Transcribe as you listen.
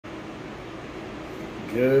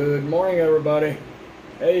Good morning, everybody.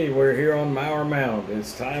 Hey, we're here on Maurer Mound.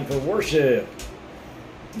 It's time for worship.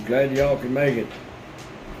 I'm glad y'all could make it.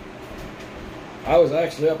 I was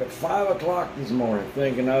actually up at 5 o'clock this morning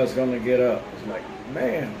thinking I was going to get up. I was like,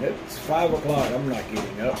 man, it's 5 o'clock. I'm not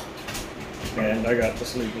getting up. And I got to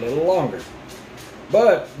sleep a little longer.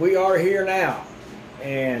 But we are here now.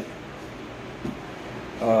 And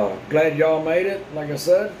glad y'all made it, like I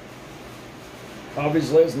said.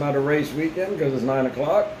 Obviously, it's not a race weekend because it's 9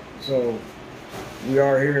 o'clock. So we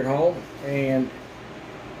are here at home. And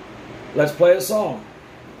let's play a song.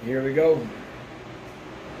 Here we go.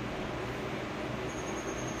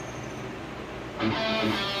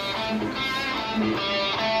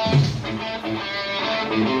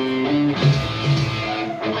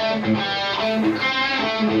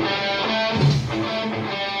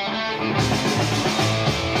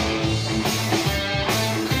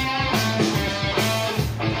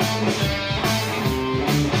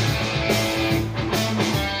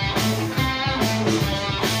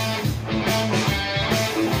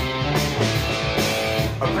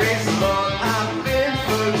 Praise the Lord, I've been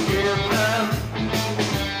forgiven.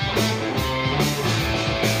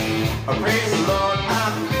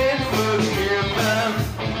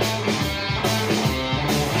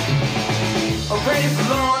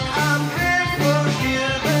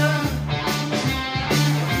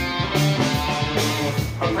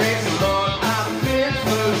 Oh, praise the Lord, I've been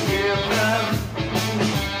forgiven.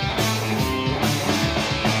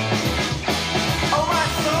 Oh, my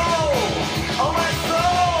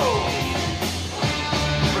soul,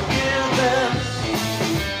 forgiven.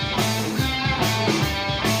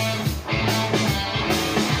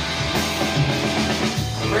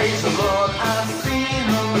 Praise the Lord, I've seen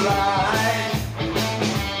the light.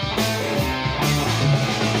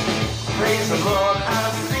 Praise the Lord,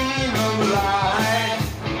 I've seen the light.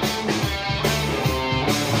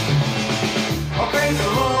 Oh, praise the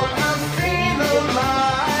Lord, I've seen the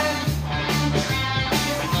light.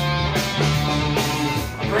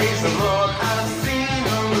 Praise the Lord, I've seen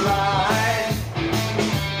the light.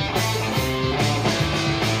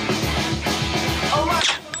 Oh, my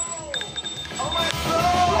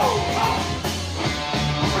soul,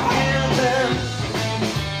 forgiven.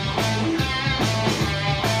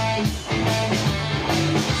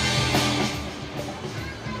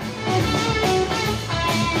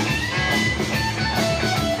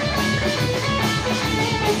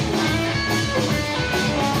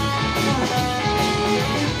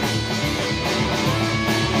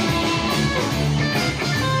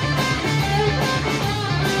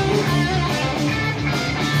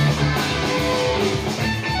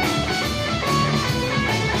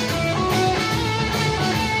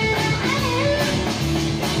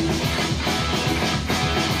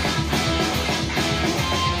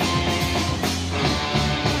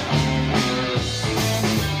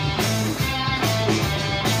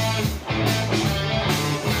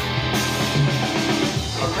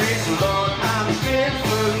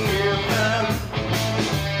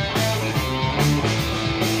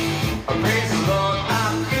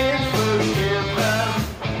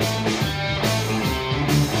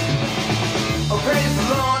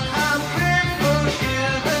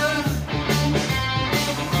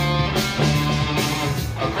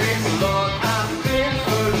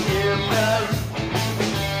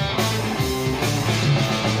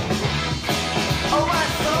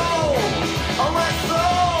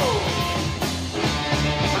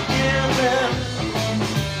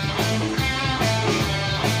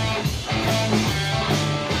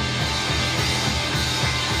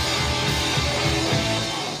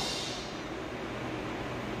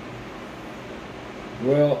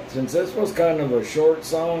 Well, since this was kind of a short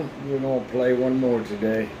song, we're going to play one more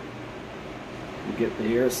today. You get to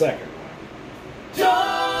hear a second one.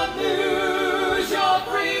 Don't lose your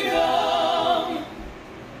freedom.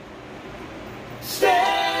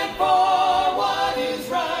 Stand for what is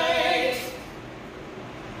right.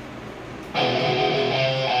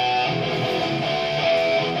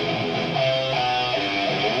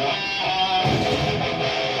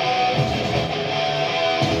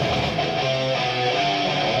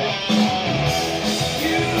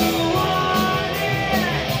 You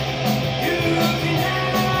can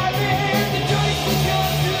have it. The choice is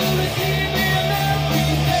yours to receive.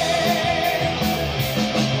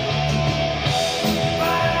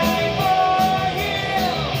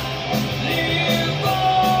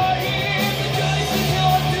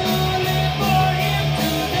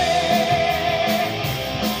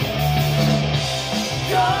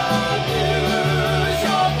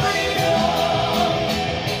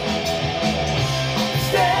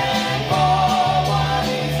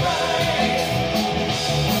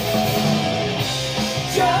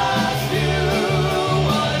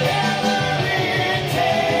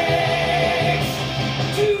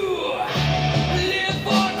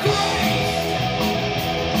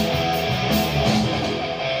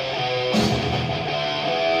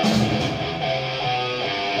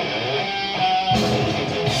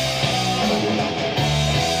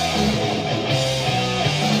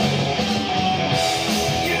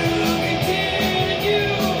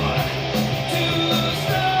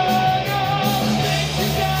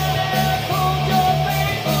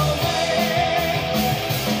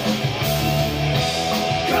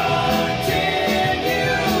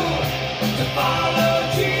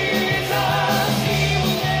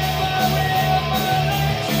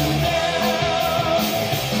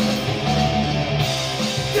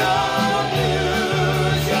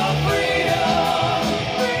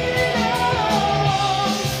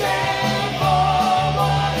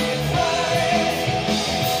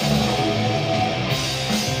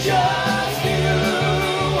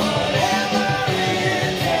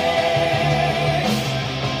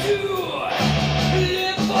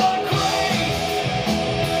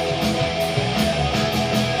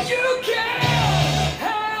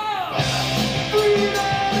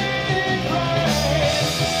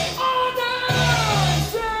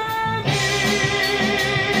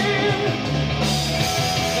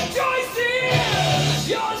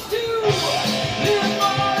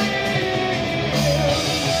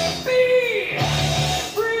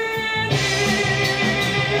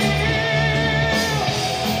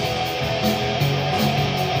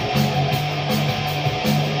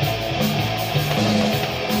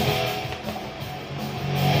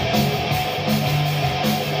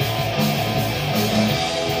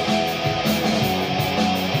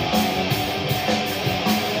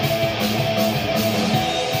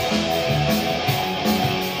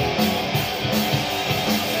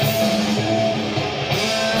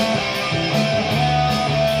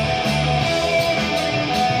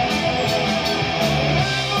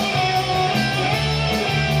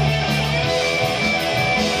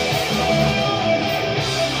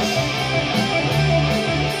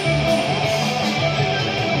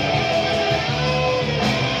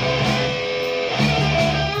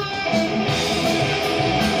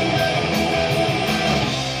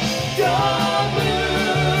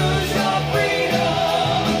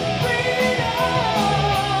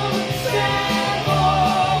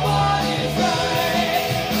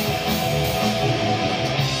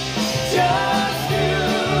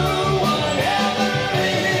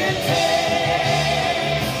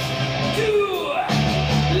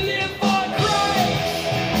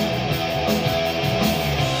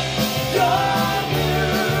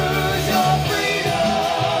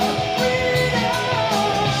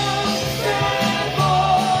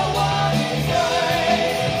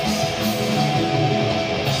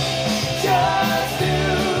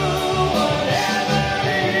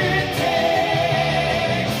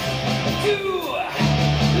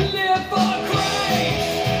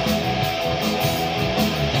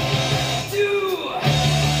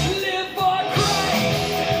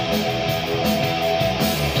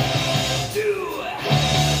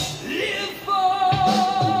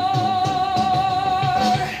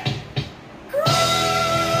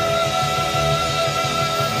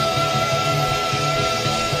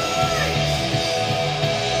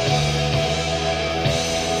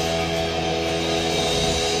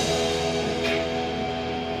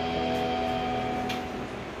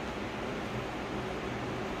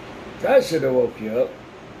 That should have woke you up.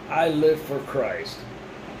 I live for Christ.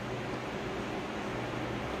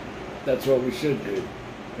 That's what we should do.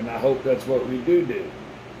 And I hope that's what we do.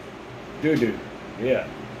 Yeah.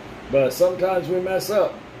 But sometimes we mess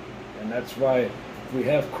up. And that's why we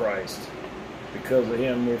have Christ. Because of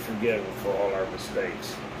Him, we're forgiven for all our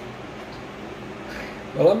mistakes.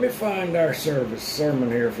 Well, let me find our sermon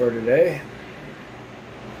here for today.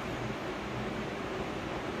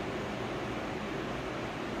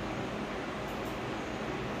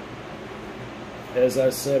 As I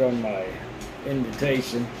said on my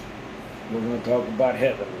invitation, we're going to talk about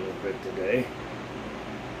heaven a little bit today.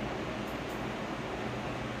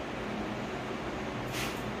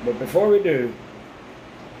 But before we do,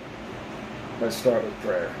 let's start with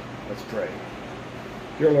prayer. Let's pray.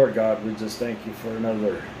 Dear Lord God, we just thank you for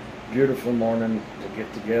another beautiful morning to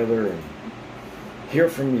get together and hear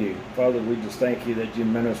from you. Father, we just thank you that you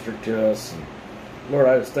minister to us. And Lord,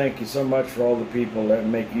 I just thank you so much for all the people that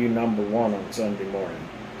make you number one on Sunday morning.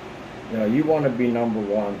 You know, you want to be number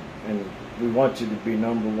one, and we want you to be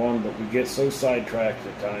number one, but we get so sidetracked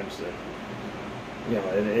at times that, you know,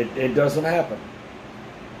 it doesn't happen.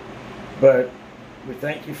 But we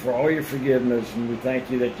thank you for all your forgiveness, and we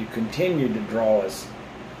thank you that you continue to draw us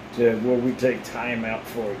to where we take time out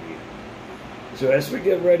for you. So as we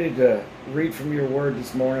get ready to read from your word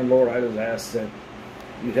this morning, Lord, I just ask that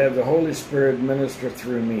you'd have the Holy Spirit minister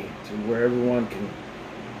through me to where everyone can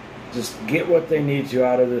just get what they need to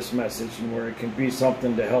out of this message, and where it can be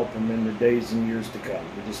something to help them in the days and years to come.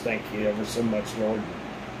 We just thank you ever so much, Lord.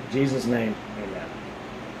 In Jesus' name, amen.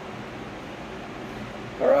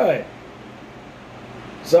 All right.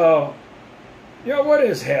 So, you know, what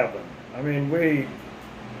is heaven? I mean, we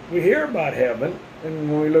hear about heaven, and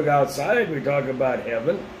when we look outside, we talk about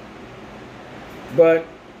heaven. But,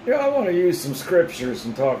 you know, I want to use some scriptures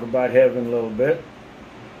and talk about heaven a little bit.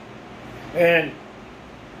 And,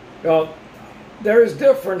 you know, there's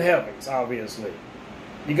different heavens, obviously.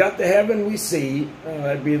 You got the heaven we see.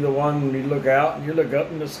 That'd be the one you look out and you look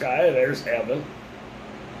up in the sky, there's heaven.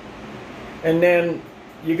 And then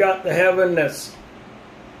you got the heaven that's,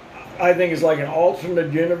 I think, is like an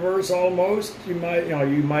alternate universe almost. You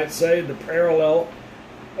might say the parallel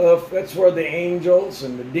of, that's where the angels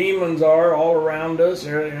and the demons are all around us.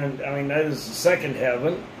 And I mean, that is the second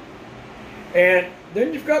heaven. And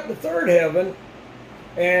then you've got the third heaven,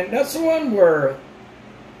 and that's the one where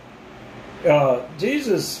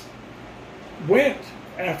Jesus went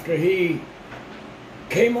after he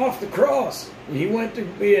came off the cross. He went to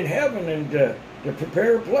be in heaven and to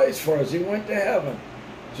prepare a place for us. He went to heaven.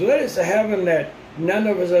 So that is the heaven that none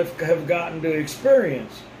of us have gotten to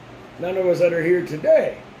experience. None of us that are here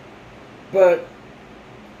today. But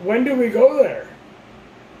when do we go there?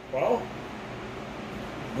 Well,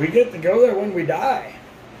 we get to go there when we die.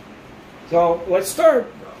 So let's start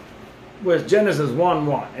with Genesis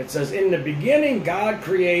 1:1. It says, "In the beginning God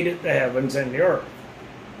created the heavens and the earth."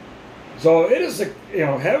 So it is,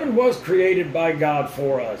 heaven was created by God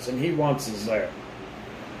for us, and He wants us there.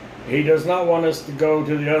 He does not want us to go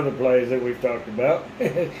to the other place that we've talked about.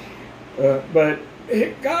 But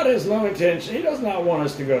God has no intention. He does not want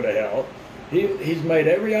us to go to hell. He's made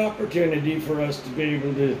every opportunity for us to be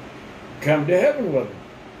able to come to heaven with Him.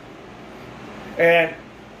 And,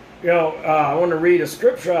 I want to read a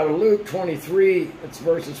scripture out of Luke 23. It's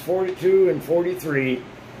verses 42 and 43.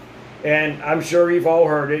 And I'm sure you've all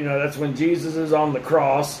heard it. That's when Jesus is on the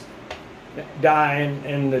cross, dying,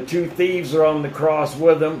 and the two thieves are on the cross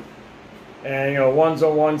with Him. And, one's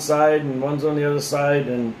on one side and one's on the other side.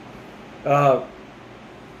 And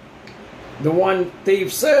the one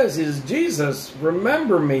thief says is, "Jesus,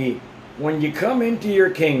 remember me when you come into your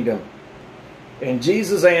kingdom." And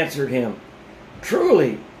Jesus answered him,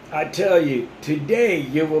 "Truly, I tell you, today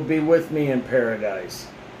you will be with me in paradise."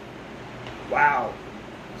 Wow.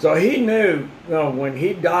 So he knew, when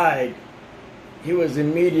he died, he was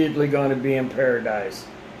immediately going to be in paradise.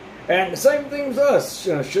 And the same thing with us.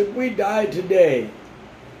 Should we die today,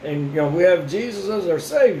 and we have Jesus as our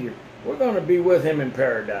Savior, we're going to be with Him in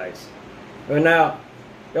paradise. But now,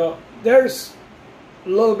 there's a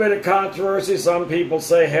little bit of controversy. Some people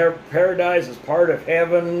say paradise is part of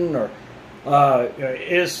heaven, or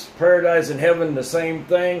is paradise and heaven the same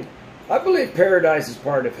thing? I believe paradise is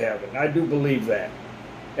part of heaven. I do believe that.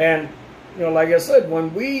 And, like I said,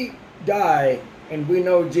 when we die and we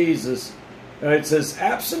know Jesus, it says,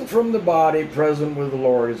 "Absent from the body, present with the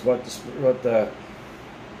Lord," is what the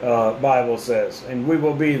Bible says. And we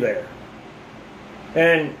will be there.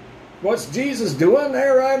 And what's Jesus doing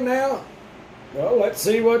there right now? Well, let's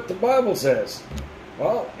see what the Bible says.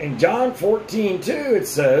 Well, in John 14:2 it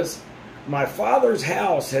says, My Father's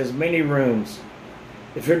house has many rooms.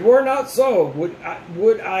 If it were not so, would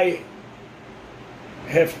I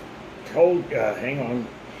have told, hang on.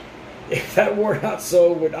 If that were not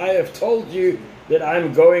so, would I have told you that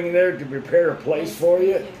I'm going there to prepare a place for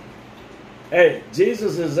you? Hey,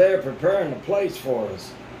 Jesus is there preparing a place for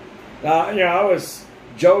us. Now, I was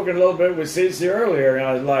joking a little bit with Cece earlier, and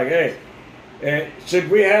I was like, hey,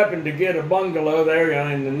 should we happen to get a bungalow there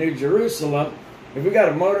in the New Jerusalem, if we got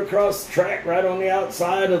a motocross track right on the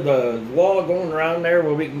outside of the wall going around there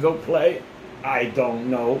where we can go play, I don't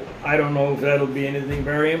know. I don't know if that'll be anything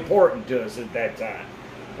very important to us at that time.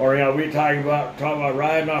 Or, we talking about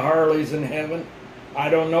riding our Harleys in heaven. I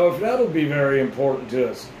don't know if that'll be very important to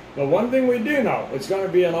us. But one thing we do know, it's going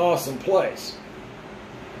to be an awesome place.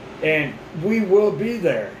 And we will be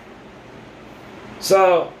there.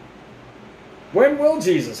 So, when will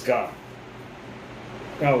Jesus come?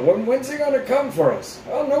 Now, when's he going to come for us?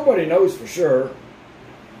 Well, nobody knows for sure.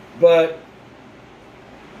 But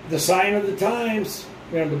the sign of the times,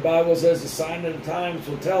 the Bible says the sign of the times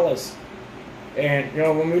will tell us. And,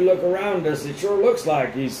 when we look around us, it sure looks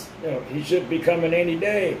like he should be coming any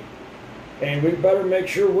day. And we better make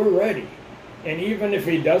sure we're ready. And even if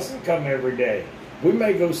he doesn't come every day, we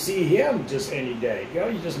may go see him just any day.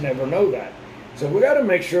 You just never know that. So we got to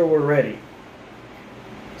make sure we're ready.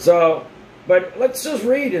 So, but let's just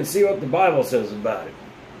read and see what the Bible says about it.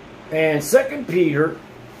 And 2 Peter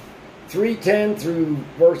 3:10 through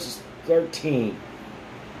verses 13.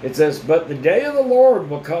 It says, "But the day of the Lord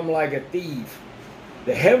will come like a thief.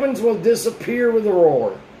 The heavens will disappear with a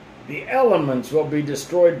roar. The elements will be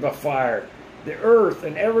destroyed by fire. The earth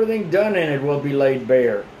and everything done in it will be laid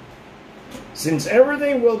bare. Since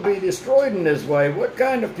everything will be destroyed in this way, what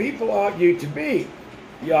kind of people ought you to be?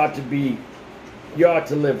 You ought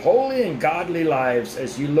to live holy and godly lives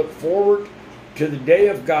as you look forward to the day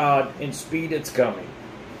of God and speed its coming.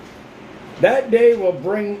 That day will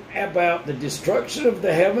bring about the destruction of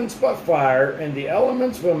the heavens by fire, and the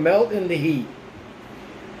elements will melt in the heat.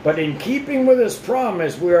 But in keeping with his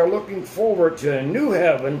promise, we are looking forward to a new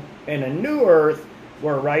heaven and a new earth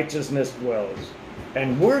where righteousness dwells."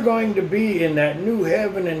 And we're going to be in that new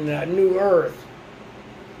heaven and that new earth.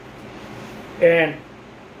 And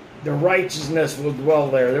the righteousness will dwell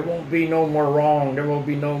there. There won't be no more wrong. There will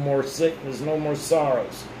be no more sickness, no more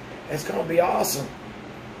sorrows. It's going to be awesome.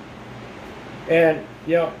 And,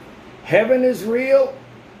 heaven is real,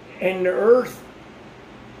 and the earth,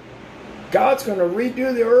 God's going to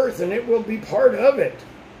redo the earth, and it will be part of it.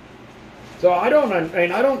 So I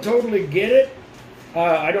don't totally get it.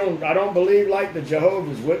 I don't believe like the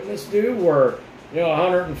Jehovah's Witnesses do, where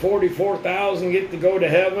 144,000 get to go to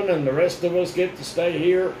heaven, and the rest of us get to stay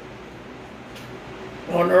here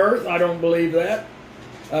on earth. I don't believe that.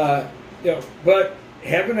 But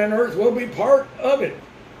heaven and earth will be part of it.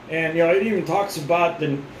 And, it even talks about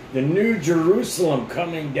the New Jerusalem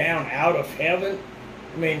coming down out of heaven.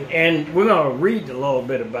 And we're going to read a little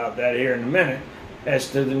bit about that here in a minute as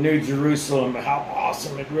to the New Jerusalem, how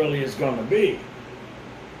awesome it really is going to be.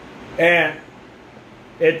 And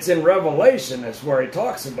it's in Revelation, that's where he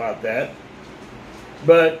talks about that.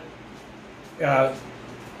 But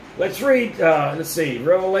let's read,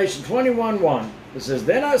 Revelation 21:1. It says,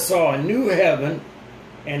 "Then I saw a new heaven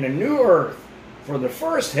and a new earth, for the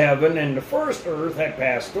first heaven and the first earth had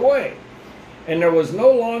passed away, and there was no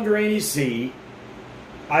longer any sea.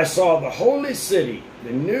 I saw the holy city,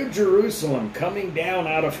 the New Jerusalem, coming down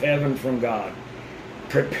out of heaven from God,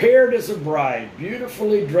 prepared as a bride,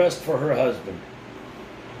 beautifully dressed for her husband.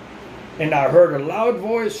 And I heard a loud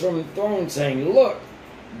voice from the throne saying, 'Look,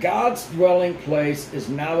 God's dwelling place is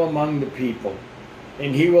now among the people,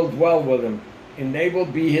 and he will dwell with them, and they will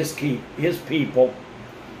be his people.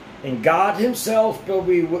 And God himself will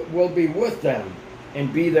be with them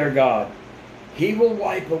and be their God. He will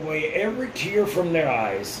wipe away every tear from their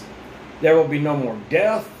eyes. There will be no more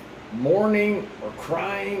death, mourning, or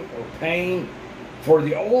crying, or pain, for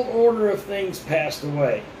the old order of things passed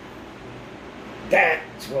away.'"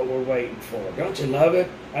 That's what we're waiting for. Don't you love it?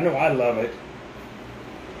 I know I love it.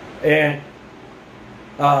 And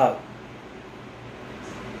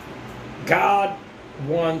God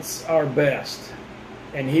wants our best.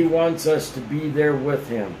 And he wants us to be there with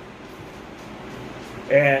him.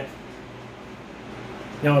 And,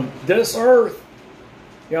 this earth,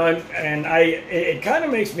 and it kind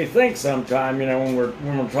of makes me think sometime, when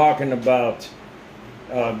we're talking about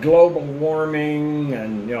global warming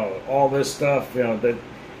and, all this stuff, that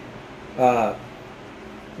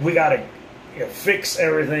we got to fix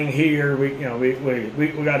everything here. We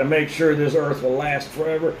got to make sure this earth will last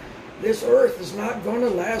forever. This earth is not going to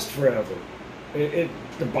last forever.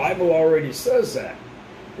 the Bible already says that.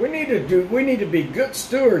 We need to be good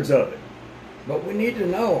stewards of it. But we need to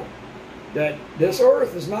know that this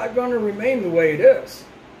earth is not going to remain the way it is.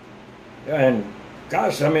 And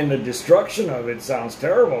gosh, I mean, the destruction of it sounds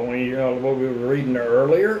terrible. When you know what we were reading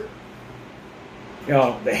earlier, you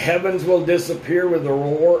know, the heavens will disappear with a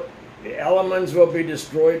roar. The elements will be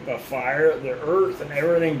destroyed by fire. The earth and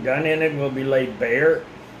everything done in it will be laid bare.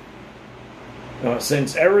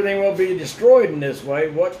 Since everything will be destroyed in this way,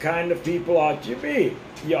 what kind of people ought you be?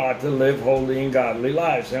 You ought to live holy and godly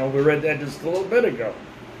lives. And we read that just a little bit ago.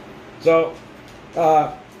 So,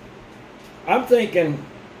 I'm thinking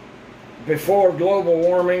before global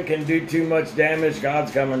warming can do too much damage,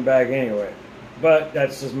 God's coming back anyway. But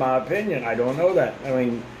that's just my opinion. I don't know that. I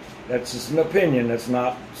mean, that's just an opinion. That's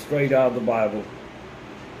not straight out of the Bible.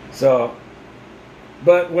 So,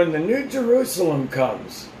 but when the New Jerusalem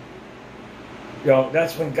comes, you know,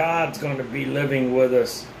 that's when God's going to be living with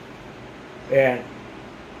us. And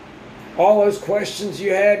all those questions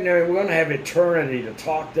you had, you know, we're going to have eternity to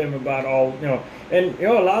talk to them about all, you know. And, you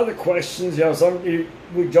know, a lot of the questions, you know,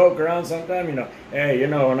 we joke around sometimes, you know, hey, you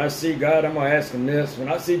know, when I see God, I'm going to ask him this.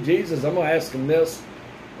 When I see Jesus, I'm going to ask him this.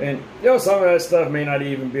 And, you know, some of that stuff may not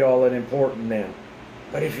even be all that important then.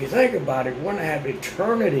 But if you think about it, we're going to have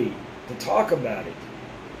eternity to talk about it.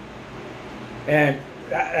 And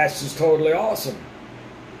that's just totally awesome.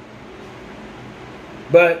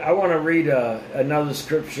 But I want to read another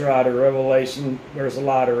scripture out of Revelation. There's a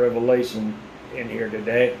lot of Revelation in here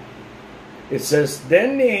today. It says,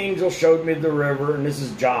 "Then the angel showed me the river," and this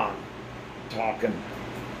is John talking.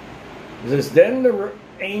 It says, "Then the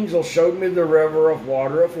angel showed me the river of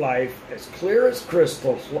water of life, as clear as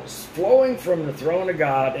crystal, flowing from the throne of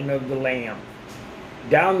God and of the Lamb,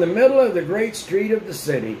 down the middle of the great street of the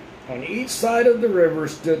city. On each side of the river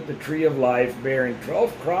stood the tree of life, bearing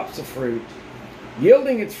 12 crops of fruit,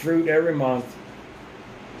 yielding its fruit every month.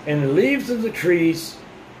 And the leaves of the trees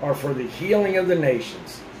are for the healing of the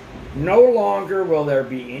nations. No longer will there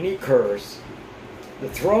be any curse. The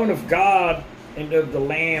throne of God and of the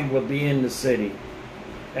Lamb will be in the city,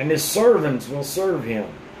 and his servants will serve him.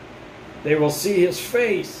 They will see his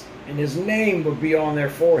face, and his name will be on their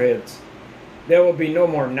foreheads. There will be no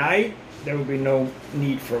more night. There will be no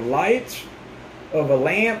need for light of a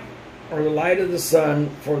lamp or the light of the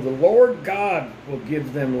sun, for the Lord God will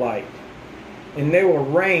give them light, and they will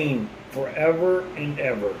reign forever and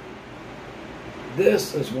ever."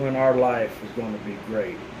 This is when our life is going to be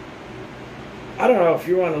great. I don't know if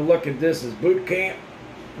you want to look at this as boot camp,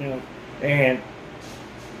 you know, and,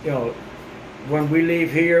 you know, when we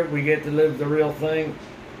leave here, we get to live the real thing.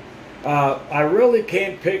 I really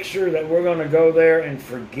can't picture that we're going to go there and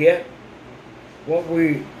forget what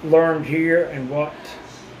we learned here and what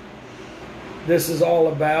this is all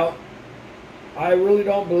about. I really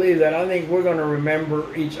don't believe that. I think we're going to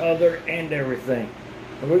remember each other and everything.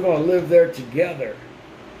 And we're going to live there together.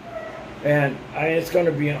 And it's going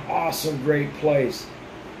to be an awesome, great place.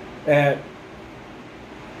 And,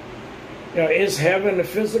 you know, is heaven a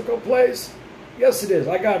physical place? Yes, it is.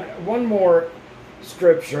 I got one more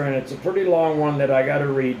scripture, and it's a pretty long one that I got to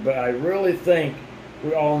read, but I really think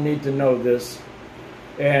we all need to know this.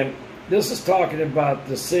 And this is talking about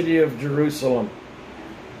the city of Jerusalem.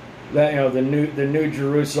 That, you know, the new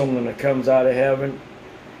Jerusalem that comes out of heaven.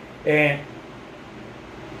 And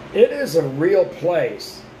it is a real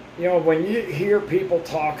place. You know, when you hear people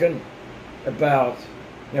talking about,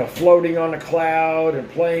 you know, floating on a cloud and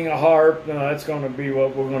playing a harp, you know, that's going to be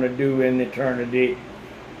what we're going to do in eternity.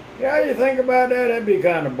 Yeah, you think about that, that'd be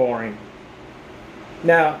kind of boring.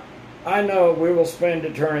 Now, I know we will spend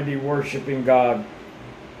eternity worshiping God.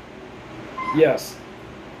 Yes,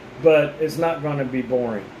 but it's not going to be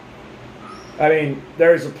boring. I mean,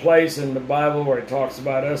 there's a place in the Bible where it talks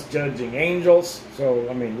about us judging angels. So,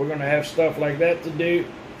 I mean, we're going to have stuff like that to do.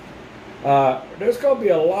 There's going to be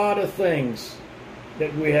a lot of things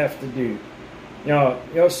that we have to do. You know,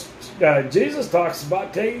 Jesus talks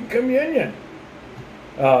about taking communion.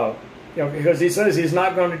 You know, because he says he's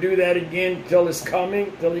not going to do that again till his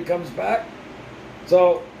coming, till he comes back.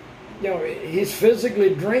 So, you know, he's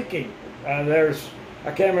physically drinking. I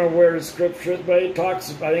can't remember where the scripture is, but it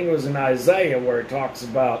talks, I think it was in Isaiah where it talks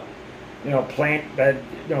about, you know,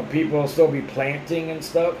 people will still be planting and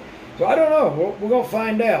stuff. So I don't know. We're going to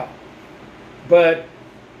find out. But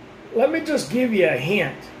let me just give you a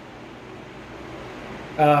hint.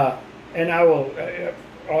 And I will,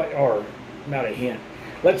 or not a hint.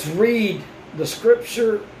 Let's read the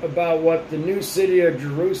scripture about what the new city of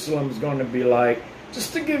Jerusalem is going to be like,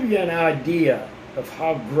 just to give you an idea of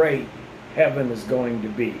how great heaven is going to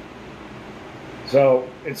be. So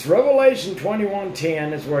it's Revelation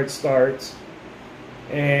 21:10 is where it starts.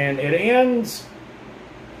 And it ends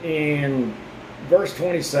in verse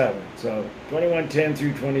 27. So 21:10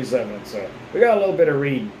 through 27. So we got a little bit of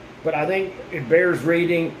reading. But I think it bears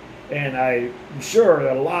reading. And I'm sure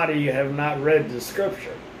that a lot of you have not read the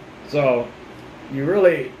scripture. So you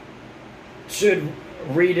really should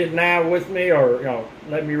read it now with me, or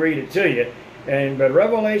let me read it to you. But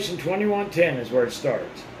Revelation 21:10 is where it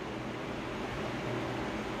starts.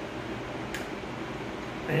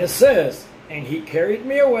 And it says, "And he carried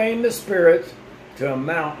me away in the spirit to a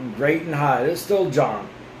mountain great and high." This is still John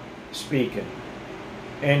speaking.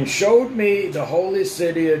 "And showed me the holy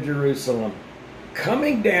city of Jerusalem,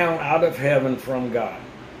 coming down out of heaven from God.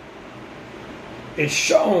 It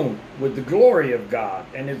shone with the glory of God,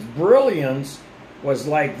 and its brilliance was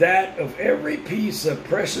like that of every piece of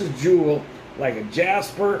precious jewel, like a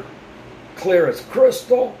jasper, clear as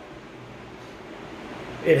crystal.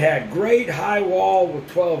 It had great high wall with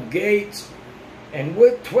 12 gates, and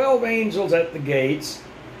with 12 angels at the gates.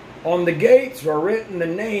 On the gates were written the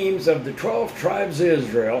names of the 12 tribes of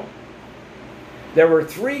Israel. There were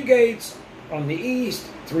 3 gates on the east,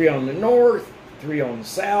 3 on the north, 3 on the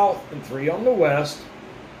south, and 3 on the west.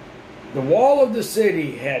 The wall of the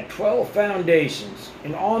city had 12 foundations,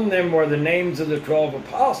 and on them were the names of the 12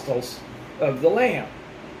 apostles of the Lamb."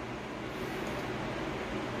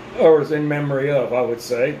 Or in memory of, I would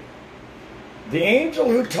say. "The angel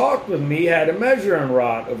who talked with me had a measuring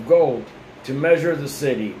rod of gold to measure the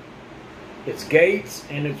city, its gates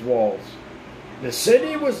and its walls. The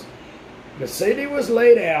city was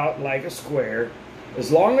laid out like a square,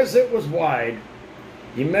 as long as it was wide.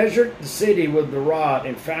 He measured the city with the rod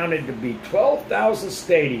and found it to be 12,000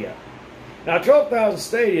 stadia." Now, 12,000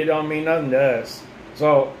 stadia don't mean nothing to us.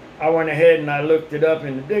 So I went ahead and I looked it up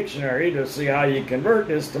in the dictionary to see how you convert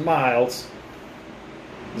this to miles.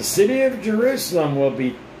 "The city of Jerusalem will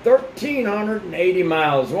be 1,380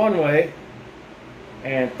 miles one way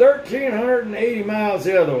and 1,380 miles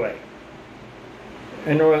the other way.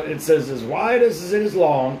 And it says as wide as it is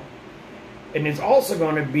long, and it's also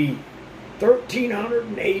going to be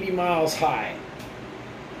 1,380 miles high."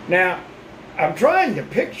 Now, I'm trying to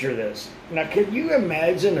picture this. Now, can you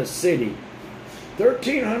imagine a city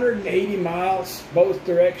 1,380 miles both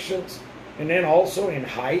directions, and then also in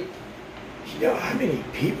height? You know how many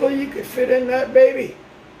people you could fit in that baby?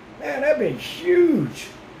 Man, that'd be huge.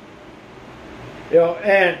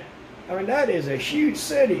 And I mean, that is a huge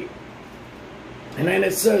city. And then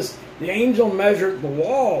it says the angel measured the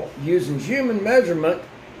wall using human measurement,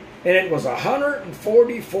 and it was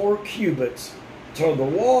 144 cubits. So the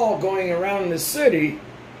wall going around the city,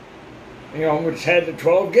 which had the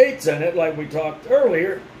 12 gates in it, like we talked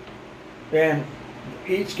earlier, and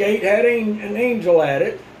each gate had an angel at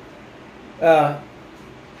it. But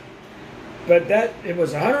it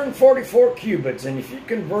was 144 cubits, and if you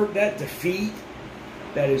convert that to feet,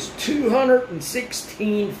 that is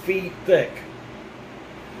 216 feet thick.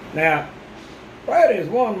 Now, that is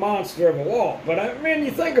one monster of a wall. But I mean,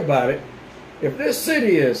 you think about it. If this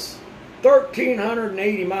city is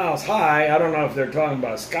 1,380 miles high, I don't know if they're talking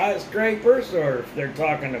about skyscrapers or if they're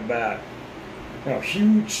talking about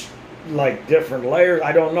huge, like different layers.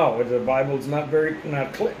 I don't know. The Bible's not clear,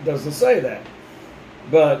 doesn't say that,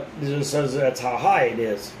 but it just says that's how high it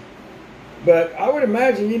is. But I would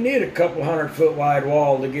imagine you need a couple 100-foot wide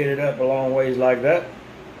wall to get it up a long ways like that.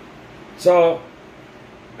 So,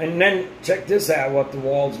 and then check this out, what the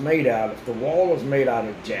wall's made out of. The wall was made out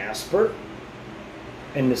of jasper,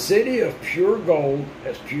 and the city of pure gold,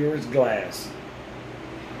 as pure as glass.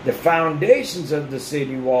 The foundations of the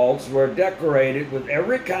city walls were decorated with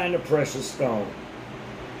every kind of precious stone.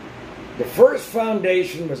 The first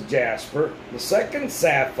foundation was jasper, the second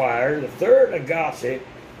sapphire, the third agate,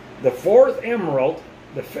 the fourth emerald,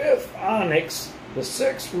 the fifth onyx, the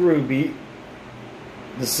sixth ruby,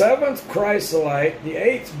 the seventh chrysolite, the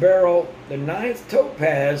eighth beryl, the ninth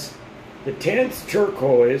topaz, the 10th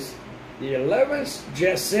turquoise, the 11th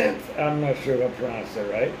jacinth, I'm not sure if I pronounced that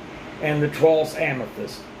right, and the 12th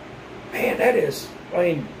amethyst. Man, that is,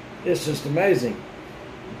 it's just amazing.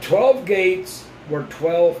 12 gates were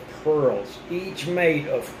 12 pearls, each made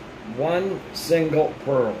of one single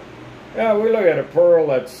pearl. Now, we look at a pearl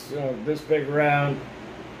that's this big around,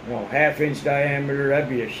 half-inch diameter, that'd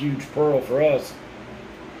be a huge pearl for us.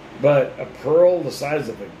 But a pearl the size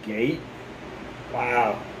of a gate?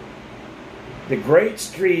 Wow. The great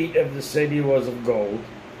street of the city was of gold,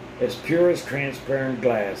 as pure as transparent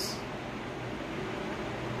glass.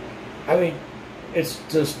 I mean, it's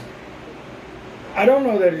just I don't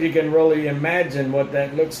know that you can really imagine what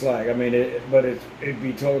that looks like. I mean, it'd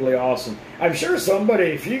be totally awesome. I'm sure somebody,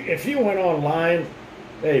 if you went online,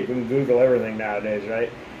 hey, you can Google everything nowadays,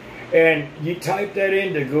 right? And you type that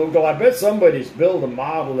into Google, I bet somebody's built a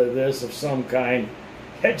model of this of some kind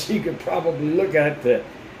that you could probably look at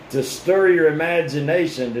to stir your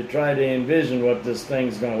imagination to try to envision what this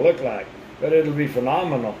thing's going to look like. But it'll be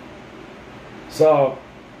phenomenal. So,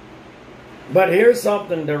 but here's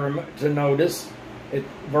something to notice.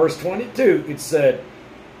 Verse 22, it said,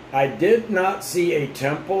 I did not see a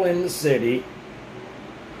temple in the city.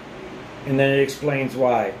 And then it explains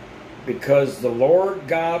why. Because the Lord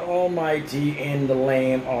God Almighty and the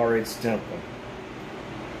Lamb are its temple.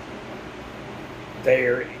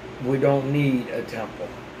 We don't need a temple.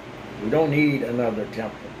 We don't need another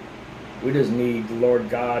temple. We just need the Lord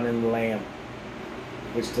God and the Lamb,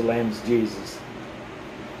 which the Lamb is Jesus.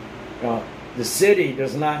 The city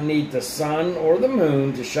does not need the sun or the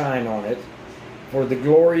moon to shine on it, for the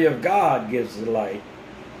glory of God gives the light,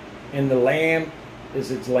 and the Lamb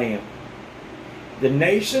is its lamp. The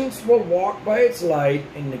nations will walk by its light,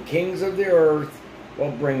 and the kings of the earth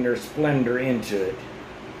will bring their splendor into it.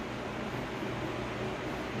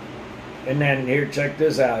 And then here, check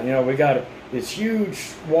this out. You know, we got this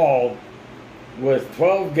huge wall with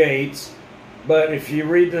 12 gates, but if you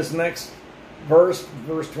read this next verse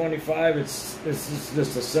 25, this is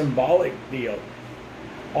just a symbolic deal.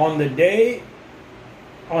 On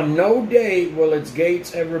no day will its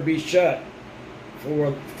gates ever be shut,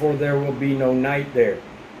 for there will be no night there.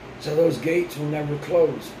 So those gates will never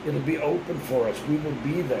close. It'll be open for us. We will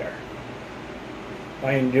be there.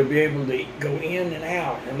 And you'll be able to go in and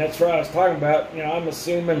out. And that's what I was talking about. You know, I'm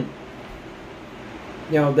assuming,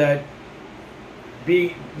 you know, that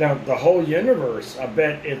the whole universe, I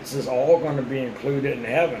bet it's just all going to be included in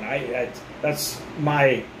heaven. That's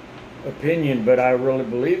my opinion, but I really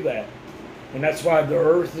believe that. And that's why the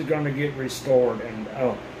earth is going to get restored. And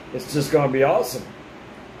it's just going to be awesome.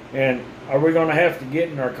 And are we going to have to get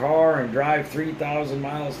in our car and drive 3,000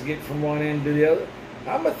 miles to get from one end to the other?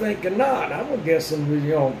 I'm thinking not. I'm guessing we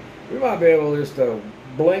might be able just to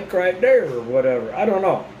blink right there or whatever. I don't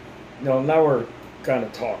know. Now we're kind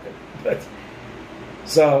of talking. But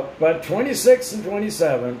 26 and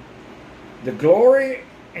 27, the glory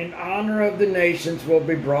and honor of the nations will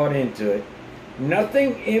be brought into it.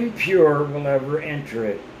 Nothing impure will ever enter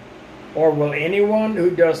it, or will anyone who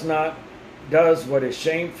does what is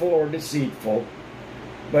shameful or deceitful,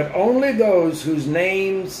 but only those whose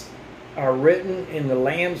names are written in the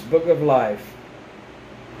Lamb's book of life.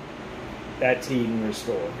 That's Eden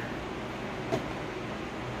restored.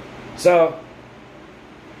 So,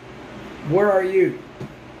 where are you?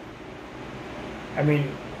 I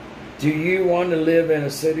mean, do you want to live in a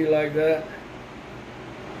city like that?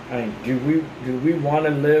 I mean, do we want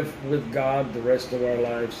to live with God the rest of our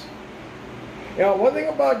lives? You know, one thing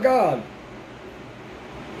about God,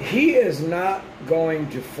 He is not going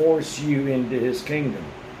to force you into His kingdom.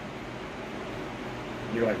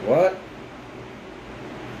 You're like, what?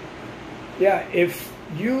 Yeah, if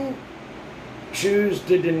you choose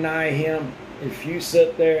to deny Him, if you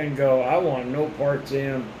sit there and go, I want no parts in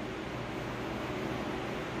Him,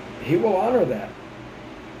 He will honor that.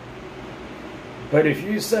 But if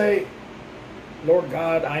you say, Lord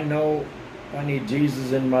God, I know I need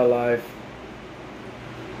Jesus in my life.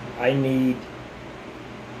 I need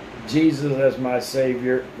Jesus as my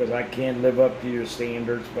Savior because I can't live up to your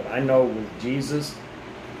standards. But I know with Jesus,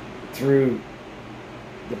 through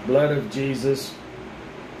the blood of Jesus,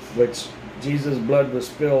 which Jesus' blood was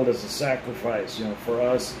spilled as a sacrifice, for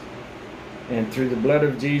us. And through the blood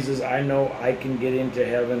of Jesus, I know I can get into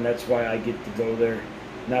heaven. That's why I get to go there,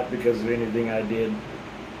 not because of anything I did.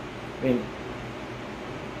 I mean,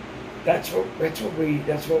 that's what we need.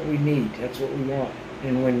 That's what we want.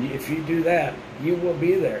 And if you do that, you will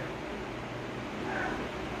be there.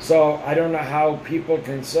 So I don't know how people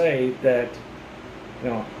can say that.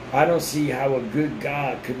 I don't see how a good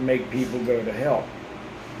God could make people go to hell.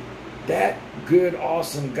 That good,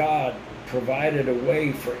 awesome God provided a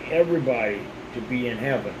way for everybody to be in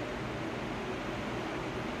heaven.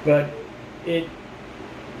 But it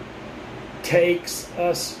takes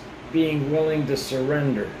us being willing to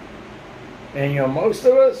surrender. And most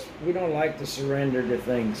of us, we don't like to surrender to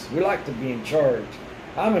things. We like to be in charge.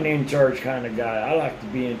 I'm an in-charge kind of guy. I like to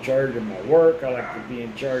be in charge of my work. I like to be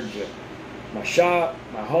in charge of my shop,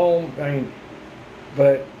 my home.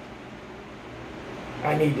 But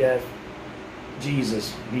I need to have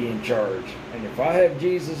Jesus be in charge. And if I have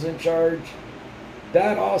Jesus in charge,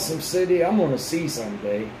 that awesome city I'm going to see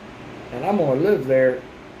someday. And I'm going to live there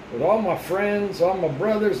with all my friends, all my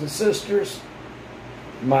brothers and sisters.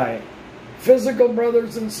 my physical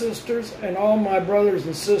brothers and sisters, and all my brothers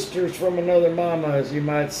and sisters from another mama, as you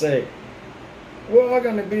might say. We're all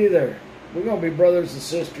going to be there. We're going to be brothers and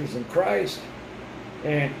sisters in Christ.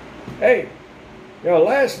 And, hey,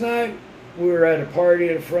 last night we were at a party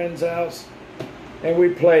at a friend's house, and we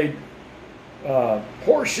played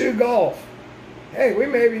horseshoe golf. Hey, we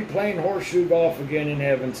may be playing horseshoe golf again in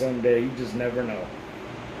heaven someday. You just never know.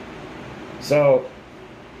 So,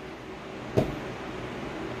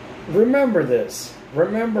 remember this.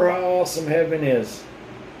 Remember how awesome heaven is.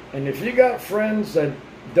 And if you got friends that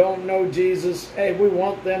don't know Jesus, hey, we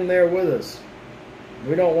want them there with us.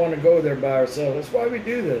 We don't want to go there by ourselves. That's why we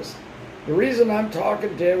do this. The reason I'm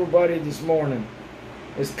talking to everybody this morning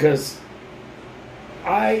is because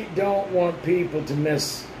I don't want people to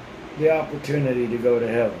miss the opportunity to go to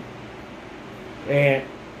heaven. And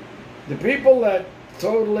the people that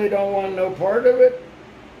totally don't want no part of it,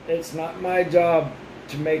 it's not my job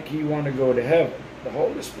to make you want to go to heaven. The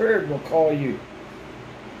Holy Spirit will call you.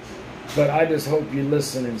 But I just hope you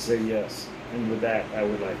listen and say yes. And with that, I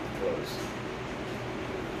would like to close.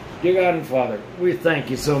 Dear God and Father, we thank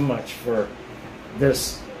you so much for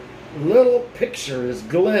this little picture, this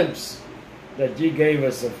glimpse that you gave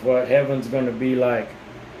us of what heaven's going to be like.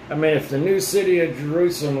 I mean, if the new city of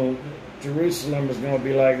Jerusalem is going to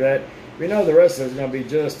be like that, we know the rest of it's going to be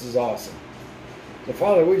just as awesome. So,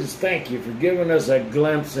 Father, we just thank you for giving us a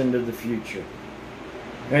glimpse into the future.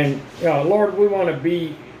 And, Lord, we want to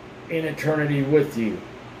be in eternity with you.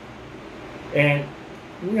 And,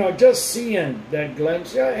 just seeing that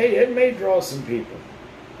glimpse, hey, it may draw some people.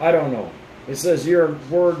 I don't know. It says your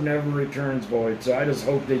word never returns void. So I just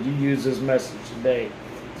hope that you use this message today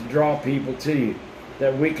to draw people to you,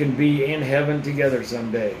 that we can be in heaven together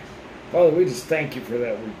someday. Father, we just thank you for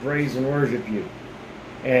that. We praise and worship you.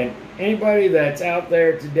 And anybody that's out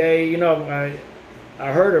there today,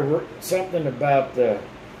 I heard something about the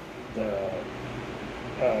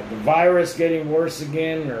virus getting worse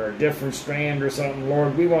again, or a different strand or something.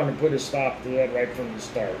 Lord, we want to put a stop to that right from the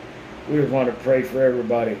start. We just want to pray for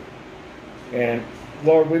everybody. And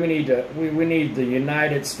Lord, we need the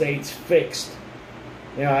United States fixed.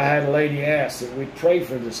 I had a lady ask that we pray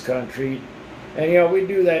for this country, and we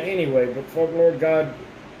do that anyway. But for Lord God,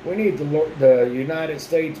 we need the United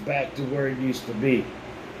States back to where it used to be.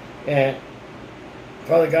 And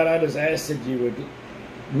Father God, I just ask that you would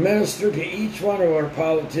minister to each one of our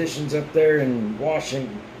politicians up there in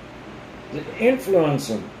Washington, influence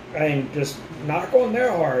them, and just knock on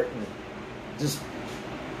their heart, and just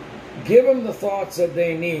give them the thoughts that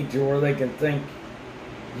they need to where they can think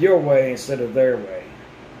your way instead of their way.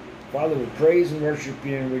 Father, we praise and worship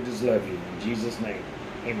you, and we just love you. In Jesus' name,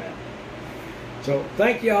 amen. So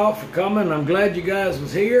thank you all for coming. I'm glad you guys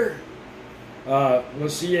was here. We'll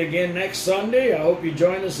see you again next Sunday. I hope you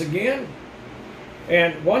join us again.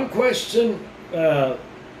 And one question, or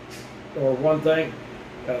one thing,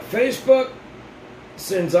 Facebook,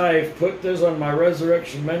 since I've put this on my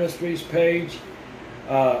Resurrection Ministries page,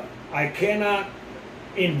 I cannot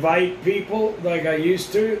invite people like I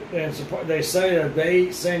used to. And they say that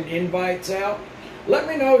they send invites out. Let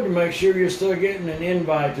me know to make sure you're still getting an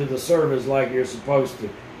invite to the service like you're supposed to.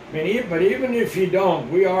 But even if you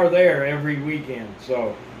don't, we are there every weekend.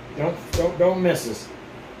 So don't miss us.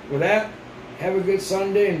 With that, have a good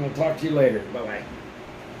Sunday, and we'll talk to you later. Bye-bye.